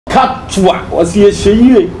Katwa was ye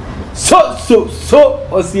so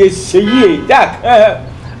was ye Jack.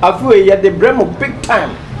 I feel you the Bremo big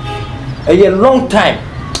time, a long time,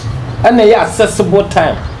 and a accessible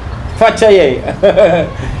time. Fachaye,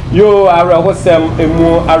 you are a wholesome, a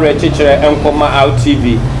more a teacher and come out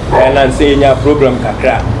TV, and I'm saying your program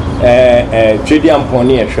Kakra, Tridian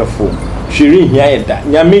Pony, a shuffle. She read here that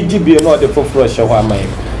Yamiji be another for Shawama.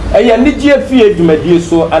 A ANIGYIE FIE Jumedia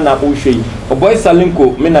so Anabushi, a boy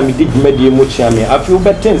Salinko, Menamidi Media Muchami. I feel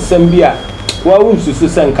better in Sambia. Wa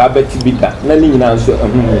Susan Cabeti Bita, Nani answer a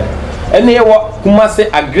moon. And here what Kumase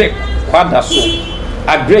a great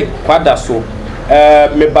quadaso,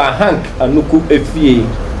 Meba Hank, ANUKU FIE,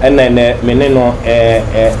 and then Meneno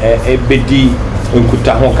a bedi in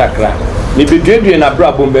Kutahon Kakra. Maybe Dredu and a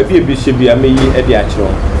brabum, baby, Bishopia may ye ediatro.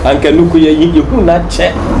 And ANUKU ye you could not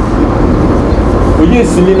check.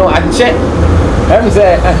 Yes, you know, I check. I'm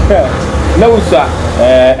say, no, sir.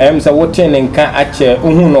 Say, what and can't I check?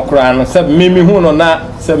 No crown, sub Mimi Huno na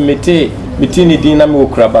submit Mitini Dinamo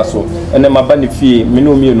Crabasso, and then my bunny fee,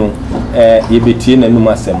 Minumino, Yebitin and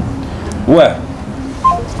Numasem. Well,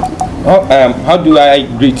 how do I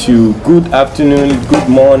greet you? Good afternoon, good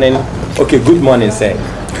morning. Okay, good morning, sir.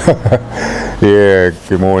 Yeah,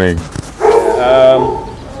 good morning.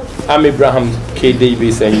 I'm Abraham K.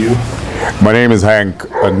 Davis, and you? My name is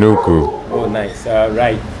ANUKU. Oh, nice.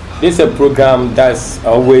 Right. This is a program that's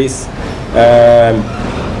always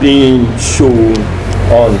being shown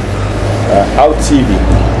on our TV.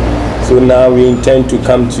 So now we intend to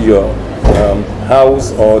come to your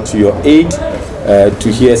house or to your aid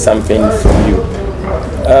to hear something from you.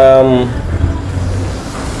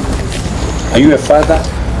 Are you a father?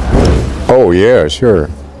 Oh, yeah, sure.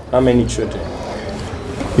 How many children?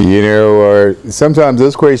 You know, sometimes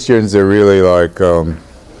those questions are really like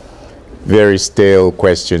very stale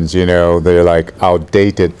questions, you know. They're like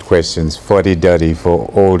outdated questions, fuddy-duddy for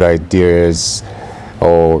old ideas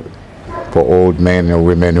or for old men or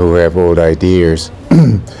women who have old ideas.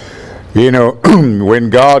 You know, when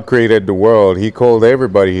God created the world, he called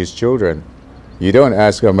everybody his children. You don't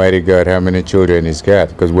ask Almighty God how many children he's got,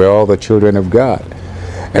 because we're all the children of God.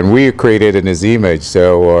 And we are created in his image.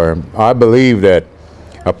 So I believe that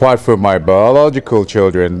apart from my biological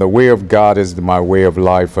children, the way of God is my way of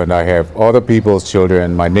life, and I have other people's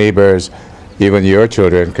children, my neighbors, even your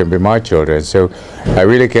children can be my children. So I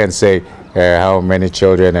really can't say how many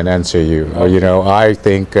children and answer you. You know, I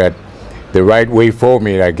think that the right way for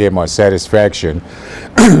me to get my satisfaction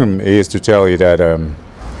is to tell you that...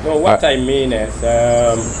 no, what I mean is...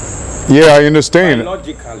 yeah, I understand.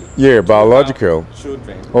 Biologically. Yeah, biological.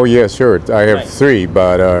 Children. Oh, yeah, sure. I have 3,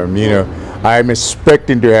 but, you know, I'm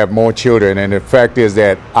expecting to have more children, and the fact is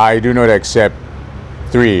that I do not accept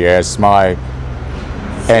 3 as my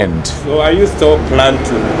end. So are you still plan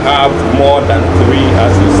to have more than 3,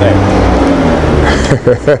 as you said?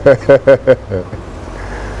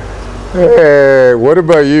 Hey, what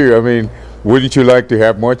about you? I mean, wouldn't you like to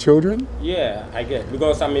have more children? Yeah, I get,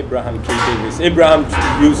 because I'm Abraham K. Davis. Abraham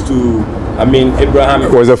used to,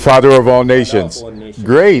 Abraham was the father of all nations.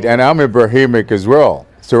 Great, and I'm Abrahamic as well.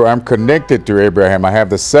 So I'm connected to Abraham. I have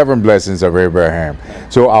the 7 blessings of Abraham.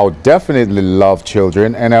 So I'll definitely love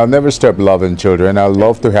children, and I'll never stop loving children. I'll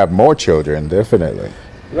love to have more children, definitely.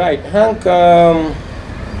 Right. Hank, I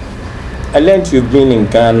learned you've been in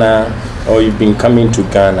Ghana, or you've been coming to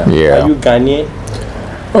Ghana. Yeah. Are you Ghanaian?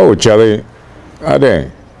 Oh, Charlie, I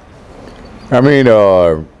think. I mean,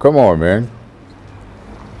 come on, man.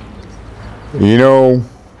 You know,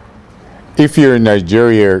 if you're in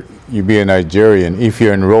Nigeria, you be a Nigerian. If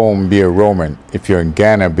you're in Rome, be a Roman. If you're in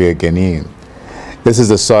Ghana, be a Ghanaian. This is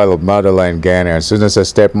the soil of motherland Ghana. As soon as I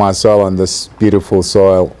step my soul on this beautiful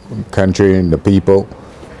soil, country, and the people,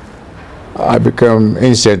 I become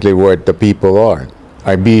instantly what the people are.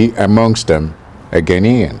 I be amongst them, a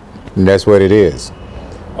Ghanaian. And that's what it is.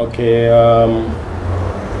 Okay,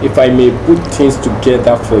 if I may put things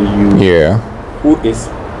together for you. Yeah. Who is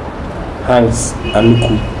HANKS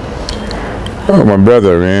ANUKU? Oh, my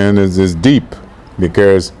brother, man, it's deep,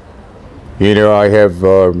 because, you know, I have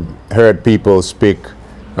heard people speak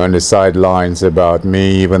on the sidelines about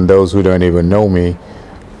me, even those who don't even know me,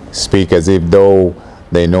 speak as if though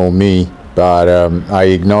they know me, but I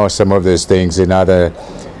ignore some of those things in order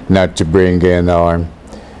not to bring in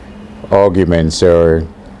arguments or,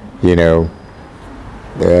 you know,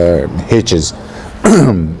 hitches.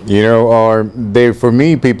 You know, or they, for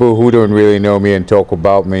me, people who don't really know me and talk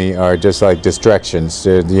about me are just like distractions.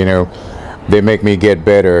 You know, they make me get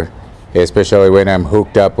better, especially when I'm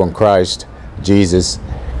hooked up on Christ Jesus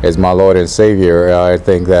as my Lord and Savior. I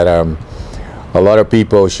think that a lot of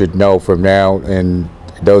people should know from now and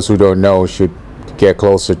those who don't know should get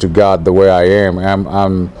closer to God the way I am.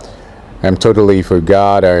 I'm totally for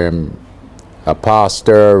God. I am a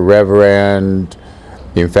pastor, reverend.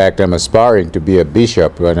 In fact, I'm aspiring to be a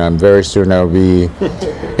bishop, and I'm very soon I'll be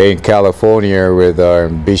in California with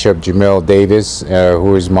Bishop Jamil Davis,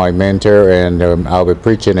 who is my mentor, and I'll be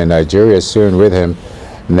preaching in Nigeria soon with him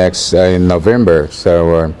next in November.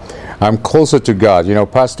 So I'm closer to God. You know,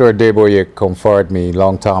 Pastor Adeboye confirmed me a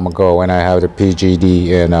long time ago when I had a PGD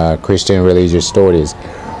in Christian religious studies.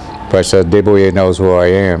 Pastor Adeboye knows who I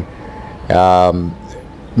am.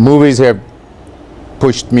 Movies have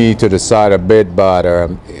pushed me to the side a bit, but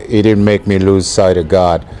it didn't make me lose sight of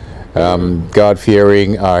God.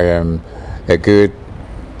 God-fearing, I am a good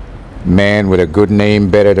man with a good name,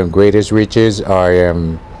 better than greatest riches. I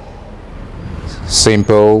am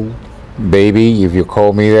simple baby, if you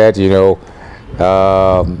call me that. You know,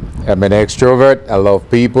 I'm an extrovert. I love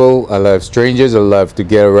people. I love strangers. I love to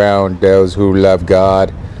get around those who love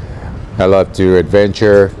God. I love to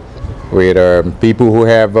adventure with people who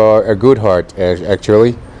have a good heart,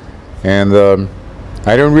 actually. And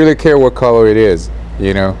I don't really care what color it is,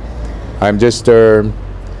 you know. I'm just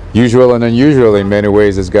usual and unusual in many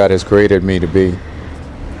ways as God has created me to be.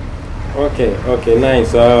 Okay,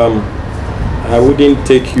 nice. I wouldn't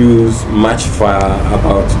take you much far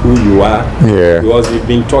about who you are. Yeah. Because you've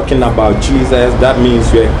been talking about Jesus, that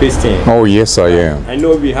means you're a Christian. Oh, yes, I am. I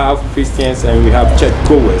know we have Christians and we have church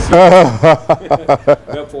goers.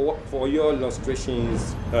 For your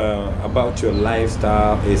illustrations about your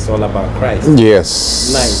lifestyle, it's all about Christ.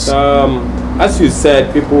 Yes. Nice. As you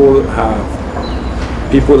said, people have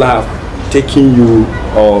taken you,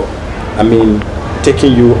 or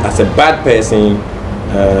taking you as a bad person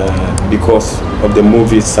because of the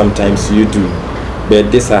movies sometimes you do,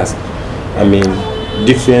 but this has,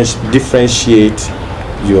 differentiate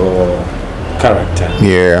your character.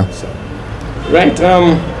 Yeah. So, right.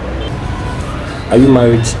 Are you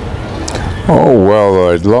married? Oh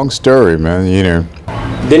well, long story, man. You know.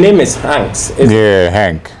 The name is HANKS. Yeah,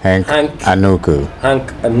 Hank ANUKU.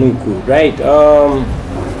 Hank ANUKU, right?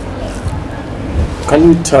 Can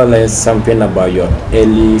you tell us something about your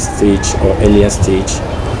earlier stage?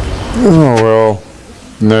 Oh, well,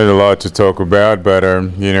 not a lot to talk about, but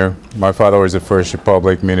you know, my father was the first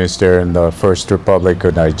Republic minister in the First Republic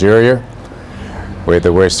of Nigeria with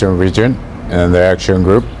the Western region and the Action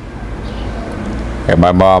Group. And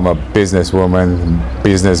my mom, a businesswoman,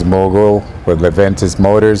 business mogul with Leventis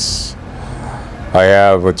Motors. I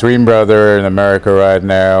have a twin brother in America right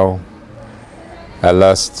now. I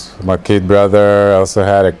lost my kid brother. I also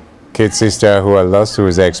had a kid sister who I lost, who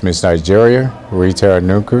was ex-Miss Nigeria, Rita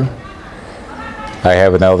ANUKU. I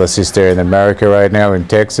have an elder sister in America right now in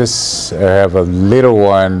Texas. I have a little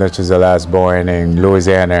one, which is the last born in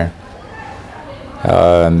Louisiana,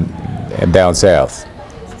 and down south.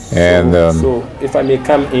 And so if I may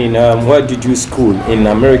come in, where did you school, in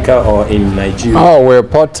America or in Nigeria? Oh, well,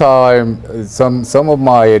 part-time. Some of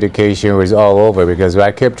my education was all over because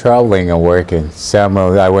I kept traveling and working. I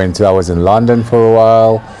was in London for a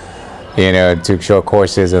while, you know, took short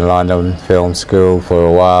courses in London Film School for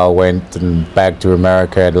a while, went back to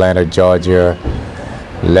America, Atlanta, Georgia,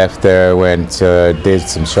 left there, did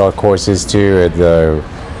some short courses too at the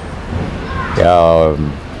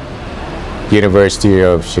University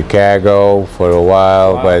of Chicago for a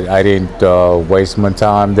while. Wow. But I didn't waste my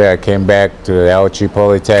time there. I came back to the LG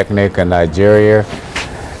Polytechnic in Nigeria,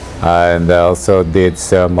 and I also did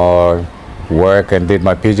some work and did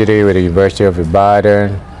my PhD with the University of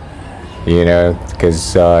Ibadan, you know,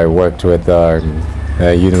 because I worked with a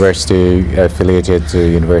university affiliated to the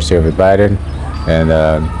University of Ibadan, and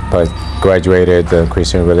graduated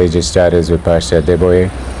Christian Religious Studies with Pastor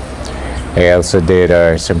Adeboye. I also did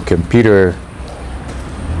some computer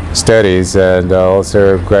studies, and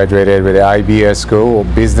also graduated with the IBS school,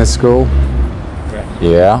 business school.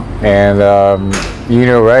 Okay. Yeah, and you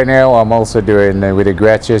know, right now I'm also doing with the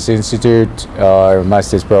Graduate Institute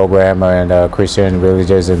master's program in Christian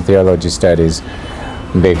Religious and Theology Studies,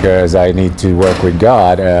 because I need to work with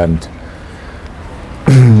God, and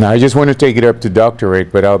I just want to take it up to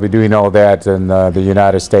doctorate, but I'll be doing all that in the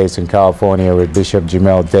United States and California with Bishop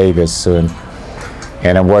Jamil Davis soon,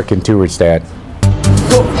 and I'm working towards that.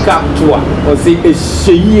 So, Captua, or say a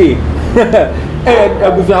sheye, and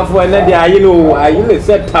a buffalo, and I you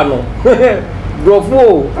said tunnel.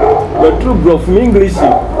 Brofo, the true brof English,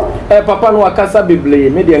 a papa no akasa bible,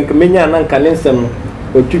 median Kamenya and Kanesem,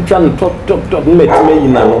 or Chuchan top, met me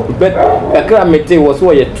in a but Kakra Mete was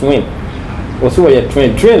why a twin. Also, a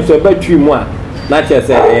train, so about 3 months, not just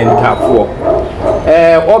a half walk.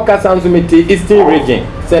 all Kasansumiti Eastern region,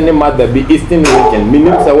 sending mother be Eastern region,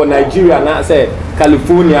 meaning so Nigeria, and say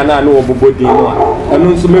California, and I know Bobodi, and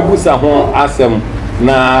Nunsumebusa home asem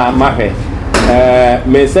na mahe,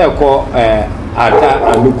 me say call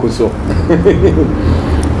Ata ANUKU so.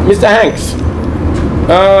 Mr. Hanks,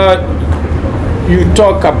 you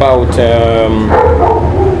talk about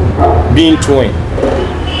being twin.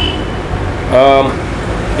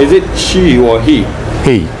 Is it she or he?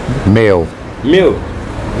 He, male. Male.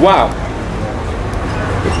 Wow.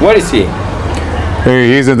 What is he?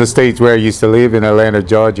 He's in the States where I used to live in Atlanta,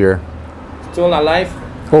 Georgia. Still alive?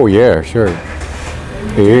 Oh yeah, sure.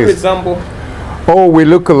 He For is. example? Oh, we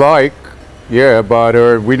look alike. Yeah, but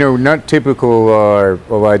we know not typical or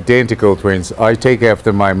identical twins. I take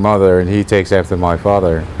after my mother and he takes after my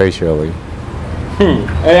father, facially.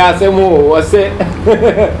 I say more. What's it?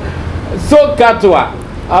 So Katwa,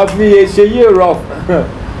 I'll be a year rough.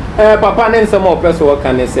 Papa and some more person what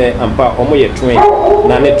can they say? I'm part of my twin.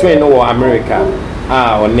 Now the twin over America.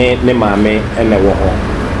 Or ne mame and the war.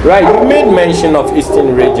 Right, you made mention of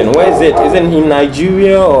Eastern region. Where is it? Is it in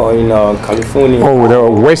Nigeria or in California? Oh,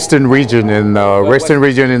 the Western region in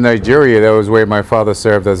region in Nigeria. That was where my father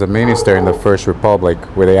served as a minister in the First Republic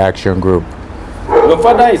with the Action Group. Your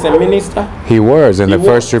father is a minister? He was in the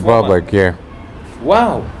First Republic, yeah.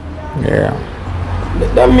 Wow. Yeah.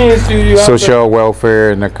 That means you have social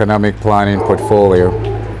welfare and economic planning portfolio.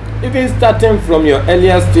 Even starting from your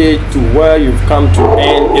earlier stage to where you've come to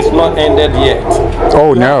end, it's not ended yet.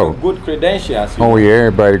 Oh, you no. Good credentials. Oh,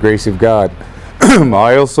 yeah, by the grace of God.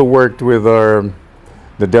 I also worked with the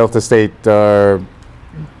Delta State governor,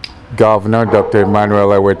 Dr. Emmanuel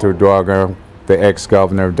Ewetu Duaga, the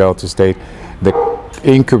ex-governor of Delta State, the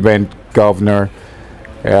incumbent governor,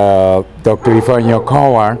 Dr. Ifeanyi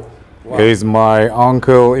Okowa. Wow. Is my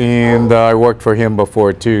uncle, and I worked for him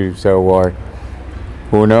before too. So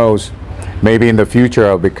who knows? Maybe in the future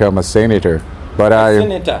I'll become a senator. But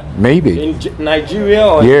senator? Maybe in Nigeria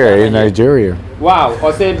or yeah, in Nigeria. Wow!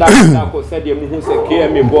 I said that said the who said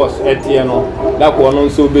KMA boss Etieno. That one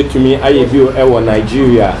also be to me. I view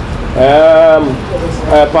Nigeria.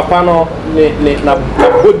 Papa no na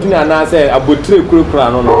bodina na say abotire kurukura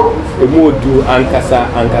no emu odu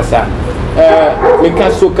ankasa. Meka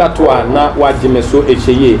so katwa na wagime so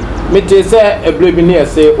ehye mete se ebrebi ne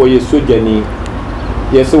say oye sojani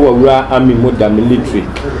yese wawura army moda military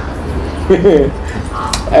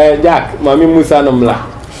Jack mami Musa no mla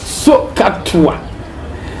so katwa.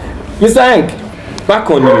 Mr. Hank, back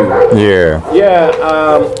on you. Yeah,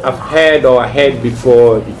 I've heard or I heard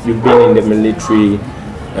before you've been in the military.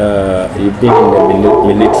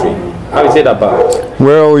 How is it about?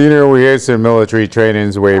 Well, you know, we had some military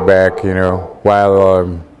trainings way back, you know,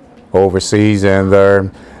 while overseas,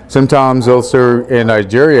 and sometimes also in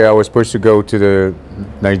Nigeria. I was supposed to go to the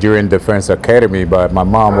Nigerian Defense Academy, but my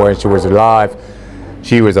mom, when she was alive,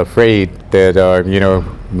 she was afraid that, you know,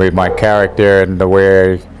 with my character and the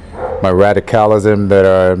way my radicalism,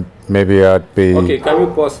 that maybe I'd be... Okay, can you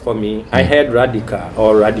pause for me? I heard radical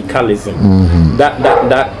or radicalism.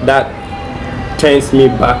 That turns me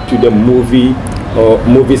back to the movie or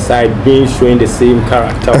movie side being showing the same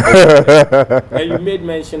character. And you made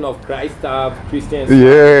mention of Christ, Christians.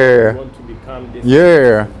 Yeah. Want to become this.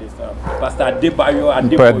 Yeah. This, Pastor Adebayo.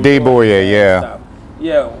 Yeah.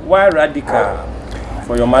 Yeah. Why radical?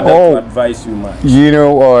 For your mother to advise you much. You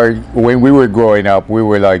know, when we were growing up, we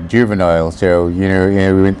were like juvenile. So you know,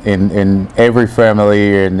 in every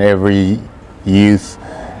family and every youth,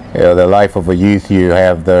 the life of a youth, you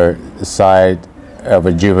have the side of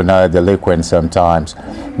a juvenile delinquent sometimes.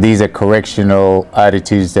 These are correctional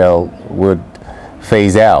attitudes that would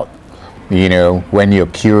phase out. You know, when you're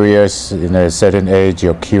curious, in a certain age,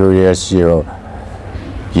 you're curious, you're,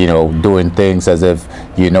 you know, doing things as if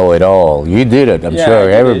you know it all. You did it, I'm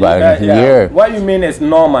sure, everybody. Yeah. What you mean is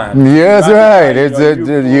normal. Yes, right. It's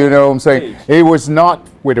you know what I'm saying? It was not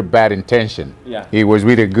with a bad intention. Yeah. It was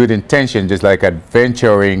with a good intention, just like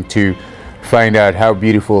adventuring to find out how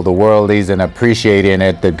beautiful the world is and appreciating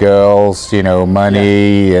it, the girls, you know,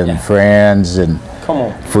 money and friends and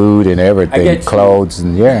food and everything, clothes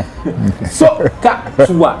and So,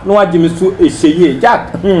 Katwa, no adimisu eseye,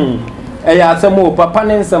 Jack. Some papa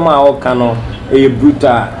and some cano a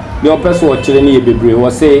bruta. Your person or children be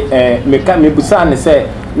was say, Meka Busan say,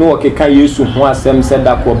 no, okay, can use to one sem said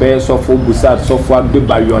that Kobe so for Busat so far do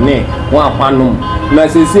by your name, one panum.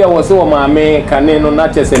 Nassia was so my man, Caneno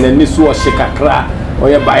Natchez and a Nisu or Shikakra,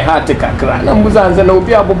 or by heart to Kakra. No Busan and no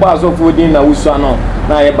Piabo Bas of Woodin, Usano,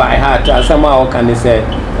 now by heart, somehow can they say,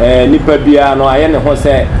 Nipabiano, I am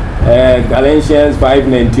Jose. Galatians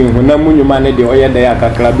 5:19 when namu nyumane de oye de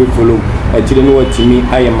akakra be follow actually no what me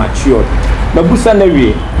I am matured mabusa na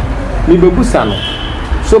wie me bebusa no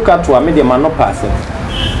so katwa me de mano pass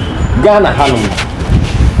Ghana hanum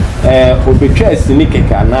obetwa asini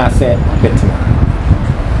keka na ase betina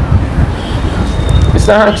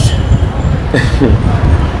Mr. Hanks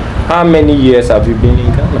how many years have you been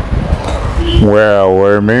in Ghana?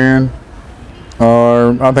 Well, man,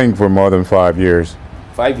 I think for more than 5 years.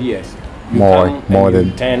 5 years. You more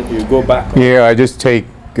than 10. You go back. Yeah, I just take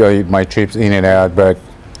my trips in and out, but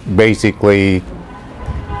basically,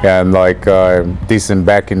 I'm like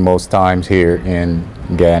disembarking most times here in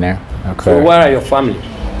Ghana. Okay. So where are your family?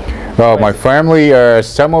 Well, my family,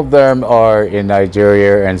 some of them are in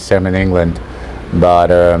Nigeria and some in England, but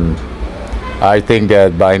I think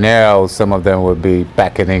that by now some of them will be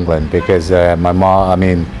back in England because my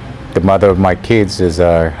mom, the mother of my kids is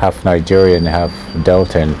half Nigerian, half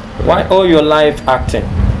Deltan. Why all your life acting?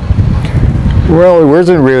 Well, it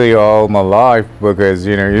wasn't really all my life because,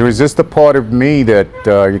 you know, it was just a part of me that,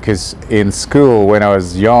 because in school, when I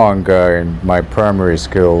was young, in my primary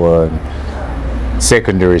school,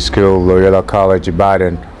 secondary school, Loyola College,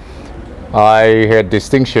 Ibadan, I had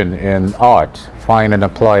distinction in art, fine and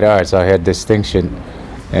applied arts. I had distinction,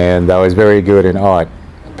 and I was very good in art,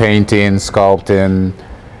 painting, sculpting,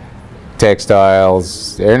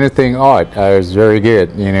 textiles, anything art. I was very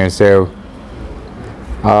good, you know. So,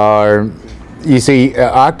 you see,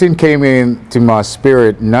 acting came into my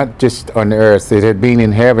spirit not just on earth; it had been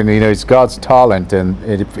in heaven. You know, it's God's talent, and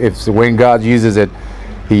if when God uses it,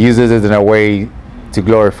 He uses it in a way to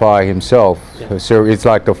glorify Himself. Yeah. So it's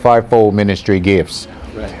like the fivefold ministry gifts,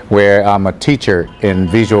 right, where I'm a teacher in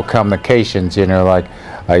visual communications. You know, like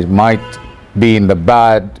I might be in the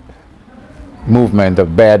bad movement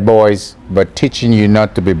of bad boys, but teaching you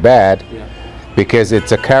not to be bad, yeah, because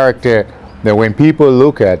it's a character that when people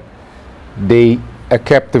look at, they are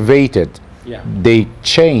captivated. Yeah. They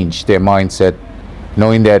change their mindset,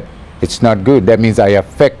 knowing that it's not good. That means I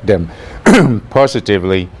affect them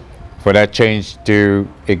positively for that change to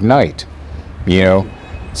ignite, you know.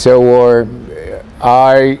 So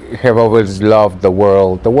I have always loved the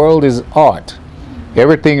world. The world is art.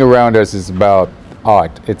 Everything around us is about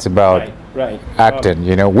art. It's about acting,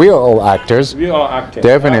 you know. We're all actors. We are actors.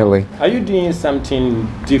 Definitely. Are you doing something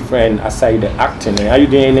different aside the acting? Are you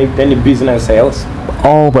doing any business else?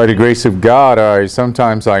 Oh, by the grace of God,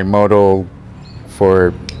 sometimes I model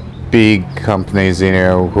for big companies, you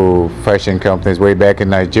know, fashion companies. Way back in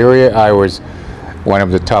Nigeria, I was one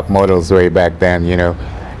of the top models way back then, you know.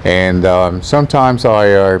 And sometimes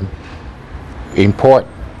I import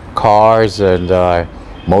cars and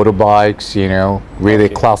motorbikes, you know, really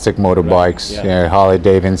classic motorbikes, right, yeah, you know, Harley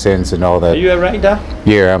Davidsons and all that. Are you a rider?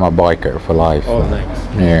 Yeah, I'm a biker for life. Oh, nice.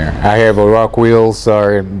 Yeah, I have a Rock Wheels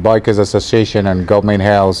Bikers Association and Government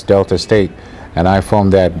House, Delta State, and I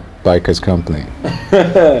formed that bikers company.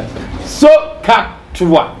 So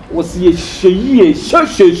katwa was ye she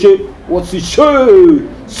was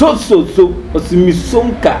so was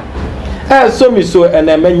misonka so mi so and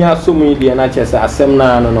menya so mu de na chese asem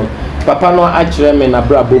na no papa no akire me na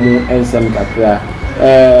brabo mu ensem kakra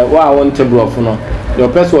wa won tebrof no the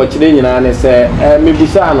person o kire nyina ne se me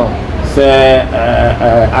busa no se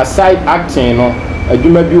aside acting no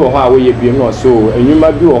adwuma bi wo ho a wo ye bi no so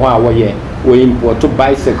adwuma bi wo ho a wo ye we import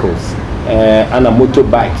bicycles and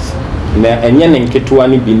motorbikes na enye ne nketewa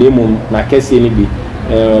ni bi nemu na kese ni bi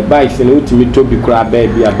bikes na utimi to bi kura ba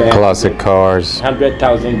classic cars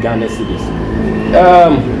 100,000 Ghana cedis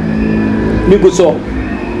mi go so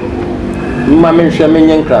ma me hwe me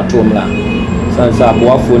nyen krato mla sansa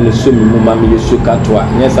aboafo ne so mi mu ma me yesu katoa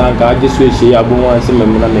nyesa anka age so ehye abo wanse me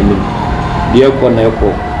na me ni de ekọ na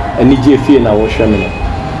ekọ anigye fie na wo hwe me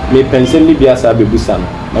me pensem ni bia sa bebusa no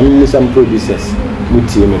na me some producers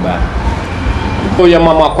mutie me ba o ya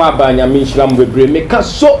mama kwa abanya me nhira mbebre me ka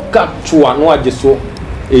so katoa no age so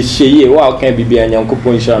ehye wa kan bibia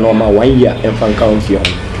nyankopon nhira no ma 1 year emfanka onfie ho.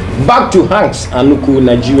 Back to HANKS, ANUKU,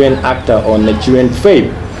 Nigerian actor or Nigerian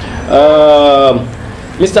fame.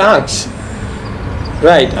 Mr. HANKS,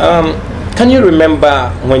 right, can you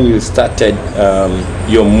remember when you started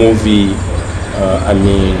your movie,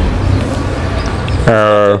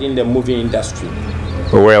 in the movie industry?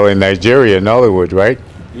 Well, in Nigeria, Nollywood, right?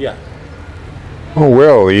 Yeah. Oh,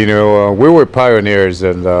 well, you know, we were pioneers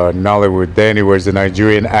in Nollywood. Then it was the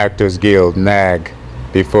Nigerian Actors Guild, NAG,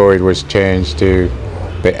 before it was changed to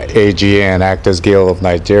the AGN, Actors Guild of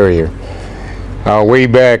Nigeria. Way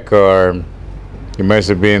back, it must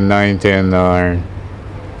have been about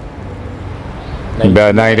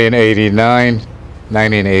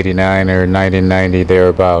 1989 or 1990,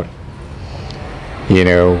 thereabout. You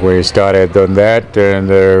know, we started on that, and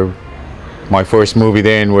My first movie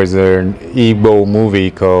then was an Igbo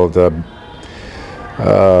movie called The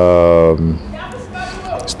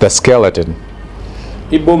Skeleton.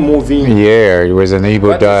 Igbo movie? Yeah, it was an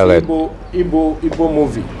Igbo dialect. Igbo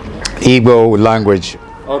movie? Igbo language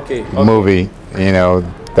movie, you know,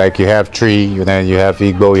 like you have Tree, and then you have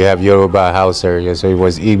Igbo, you have Yoruba, Hausa, so it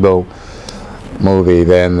was Igbo movie.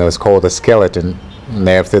 Then it was called The Skeleton. And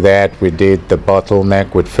after that, we did The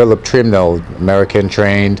Bottleneck with Philip Trimnell, American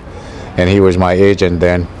trained, and he was my agent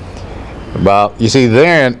then. But you see,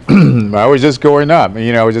 then I was just going up,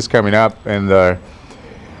 you know, I was just coming up, and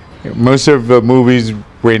most of the movies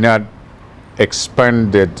were not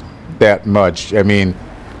expanded that much. I mean,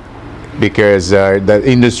 because the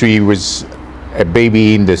industry was a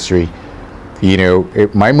baby industry. You know,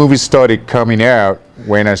 my movies started coming out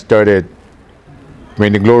when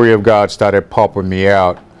when The Glory of God started popping me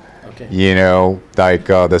out. Okay. You know, like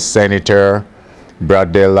The Senator,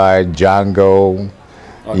 Broad Daylight, Django,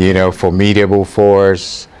 you know, Formidable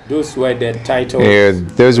Force. Those were the titles. Yeah,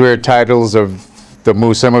 those were titles of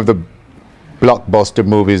some of the blockbuster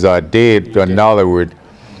movies I did on Nollywood,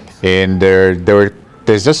 and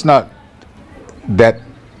there's just not that.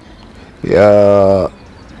 It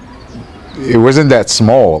wasn't that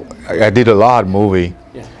small. I did a lot of movie.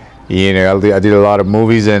 Yeah. You know, I did a lot of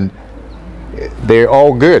movies, and they're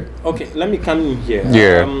all good. Okay, let me come in here.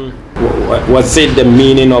 Yeah. Was it the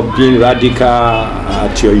meaning of being radical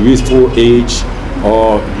at your youthful age,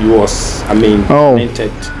 or you was,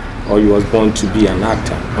 talented, or you was born to be an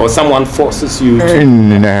actor, or someone forces you to?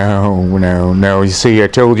 No. You see, I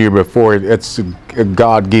told you before, it's a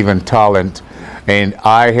God-given talent, and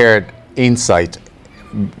I had insight.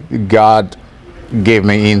 God gave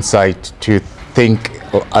me insight to think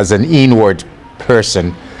as an inward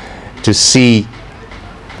person, to see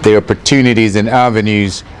the opportunities and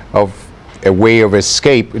avenues of a way of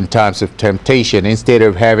escape in times of temptation, instead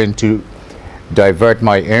of having to divert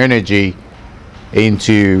my energy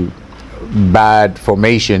into bad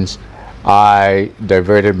formations. I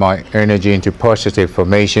diverted my energy into positive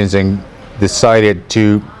formations and decided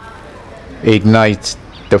to ignite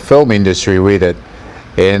the film industry with it.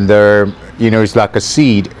 And you know, it's like a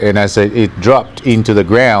seed, and as it dropped into the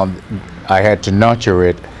ground, I had to nurture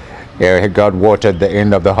it. God watered the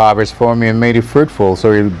end of the harvest for me and made it fruitful,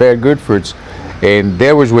 so it bear good fruits. And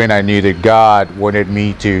that was when I knew that God wanted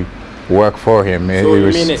me to work for Him. So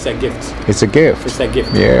you mean it's a gift? It's a gift. It's a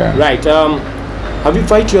gift. Yeah. Right. Have you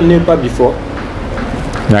fight your neighbor before?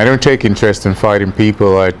 I don't take interest in fighting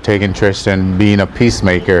people. I take interest in being a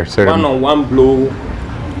peacemaker. One-on-one blow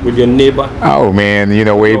with your neighbor? Oh man, you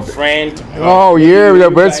know, your friend? Oh yeah,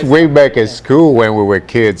 that's way back at school when we were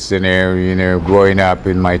kids, you know, growing up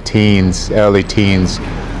in my teens, early teens.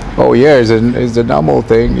 Oh yeah, it's a normal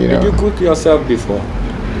thing, you know. Did you cook yourself before?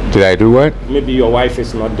 Did I do what? Maybe your wife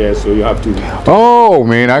is not there, so you have to. Oh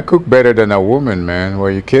man, I cook better than a woman, man. Were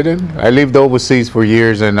you kidding? I lived overseas for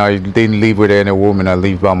years, and I didn't live with any woman. I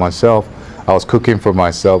lived by myself. I was cooking for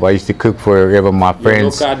myself. I used to cook for even my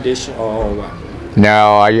friends. Your local dish or what?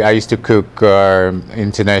 No, I used to cook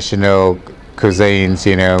international cuisines,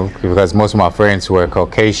 you know, because most of my friends were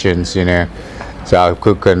Caucasians, you know. So I would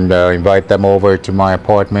cook and invite them over to my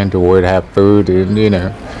apartment, or would have food, and you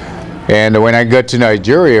know. And when I got to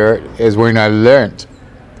Nigeria is when I learned,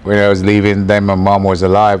 when I was leaving, then my mom was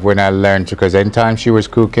alive, when I learned, because anytime she was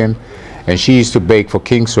cooking, and she used to bake for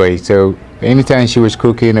Kingsway, so anytime she was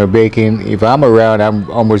cooking or baking, if I'm around,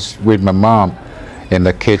 I'm almost with my mom in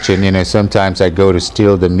the kitchen, you know. Sometimes I go to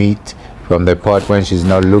steal the meat from the pot when she's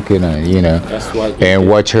not looking, you know. That's what and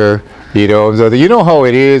watch her, you know. So you know how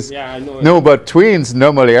it is. Yeah, I know. No, but twins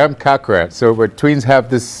normally, I'm Kakra, so but twins have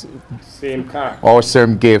this same car.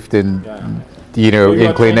 Awesome gift and you know, so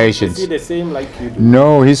inclinations. Is he the same like you do?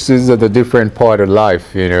 No, he's at a different part of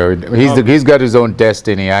life, you know. He's got his own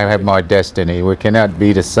destiny. I have my destiny. We cannot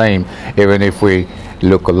be the same, even if we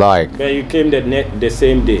look alike. But you came the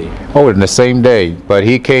same day? Oh, in the same day. But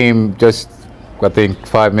he came just, I think,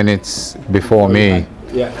 5 minutes before me.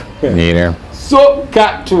 Yeah. You know. So,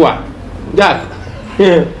 Katwa. That.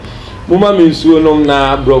 Muma minsuonom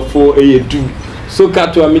na brofo eyedu. So,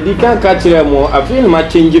 Katwa, medikan kachire mo, I feel my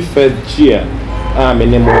change first year.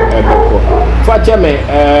 Menemo ebeko. Facha me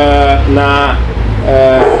na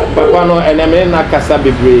papa no eneme na kasa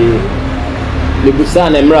bebre. Lebusa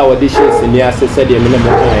na emra auditions ni asese de menemo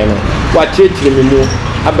kan no. Wa chechire me mu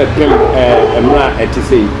abepem emra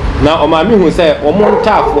etise. Na o ma mi hu se o mo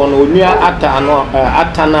ntafo no onua ata no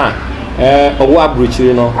atana owo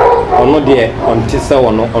abrochiri no ono de ontise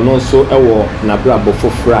wono ono so ewo na brabo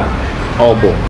fofra obo